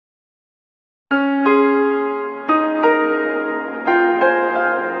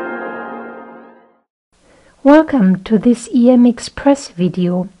Welcome to this EM Express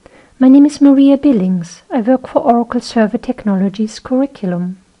video. My name is Maria Billings. I work for Oracle Server Technologies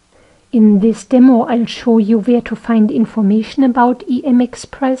Curriculum. In this demo, I'll show you where to find information about EM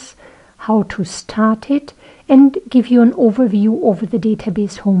Express, how to start it, and give you an overview over the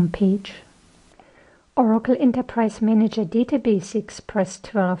database homepage. Oracle Enterprise Manager Database Express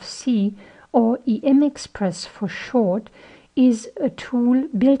 12c, or EM Express for short, is a tool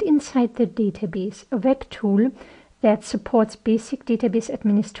built inside the database, a web tool that supports basic database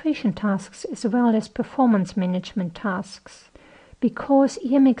administration tasks as well as performance management tasks. Because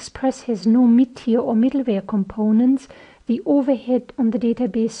EM Express has no mid-tier or middleware components, the overhead on the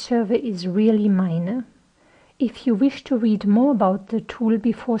database server is really minor. If you wish to read more about the tool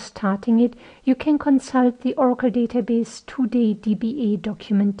before starting it, you can consult the Oracle Database 2-day DBA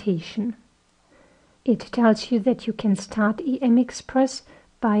documentation. It tells you that you can start EM Express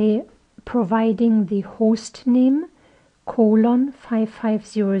by providing the host name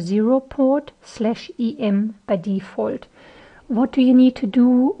 :5500 port /EM by default. What do you need to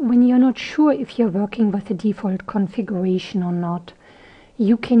do when you're not sure if you're working with the default configuration or not?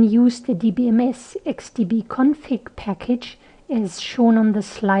 You can use the DBMS XDB config package as shown on the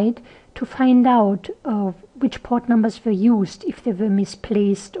slide to find out which port numbers were used, if they were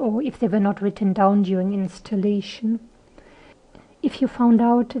misplaced or if they were not written down during installation. If you found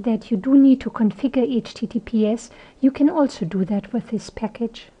out that you do need to configure HTTPS, you can also do that with this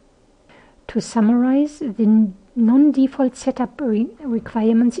package. To summarize, the non-default setup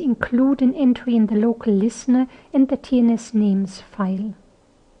requirements include an entry in the local listener and the TNS names file.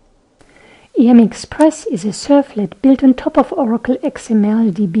 EM Express is a servlet built on top of Oracle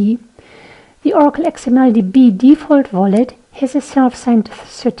XMLDB. The Oracle XMLDB default wallet has a self-signed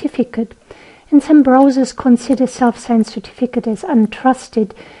certificate, and some browsers consider self-signed certificate as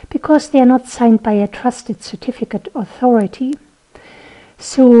untrusted because they are not signed by a trusted certificate authority.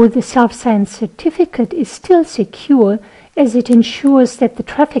 So the self-signed certificate is still secure, as it ensures that the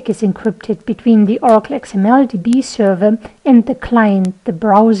traffic is encrypted between the Oracle XMLDB server and the client, the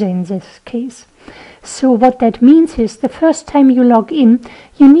browser in this case. So what that means is the first time you log in,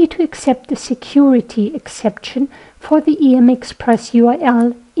 you need to accept the security exception for the EM Express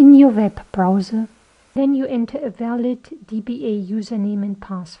URL in your web browser. Then you enter a valid DBA username and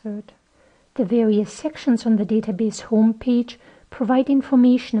password. The various sections on the database homepage provide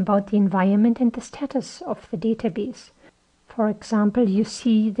information about the environment and the status of the database. For example, you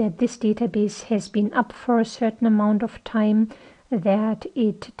see that this database has been up for a certain amount of time, that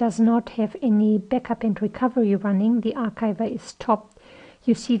it does not have any backup and recovery running, the archiver is stopped.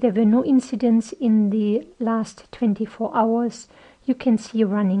 You see there were no incidents in the last 24 hours. You can see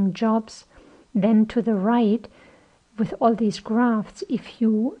running jobs. Then to the right, with all these graphs, if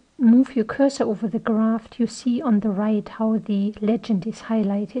you move your cursor over the graph, you see on the right how the legend is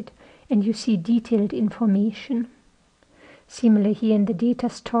highlighted, and you see detailed information. Similar here in the data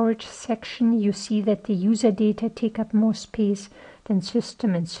storage section, you see that the user data take up more space than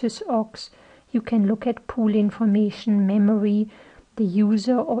system and sysocs. You can look at pool information, memory, the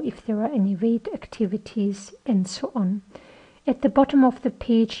user, or if there are any wait activities, and so on. At the bottom of the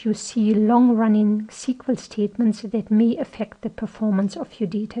page, you see long-running SQL statements that may affect the performance of your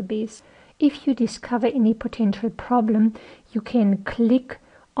database. If you discover any potential problem, you can click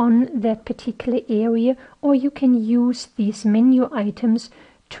on that particular area, or you can use these menu items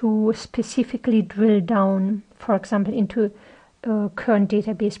to specifically drill down, for example, into current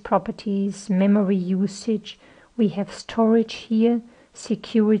database properties, memory usage. We have storage here,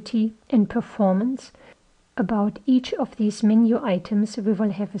 security, and performance. About each of these menu items, we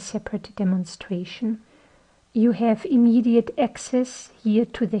will have a separate demonstration. You have immediate access here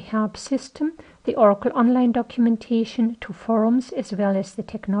to the help system, the Oracle Online documentation, to forums as well as the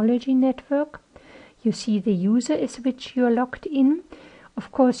technology network. You see the user as which you are logged in.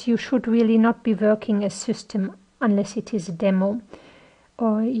 Of course, you should really not be working as system unless it is a demo.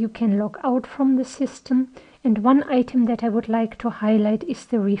 Or you can log out from the system. And one item that I would like to highlight is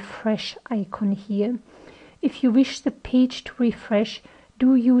the refresh icon here. If you wish the page to refresh,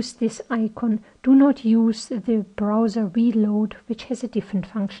 do use this icon. Do not use the browser reload, which has a different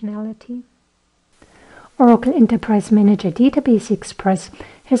functionality. Oracle Enterprise Manager Database Express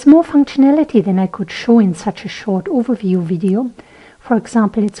has more functionality than I could show in such a short overview video. For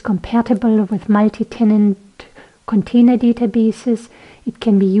example, it's compatible with multi-tenant container databases. It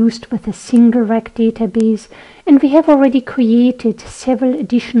can be used with a single rack database, and we have already created several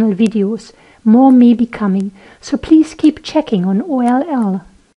additional videos. More may be coming, so please keep checking on OLL.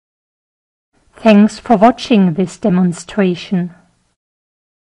 Thanks for watching this demonstration.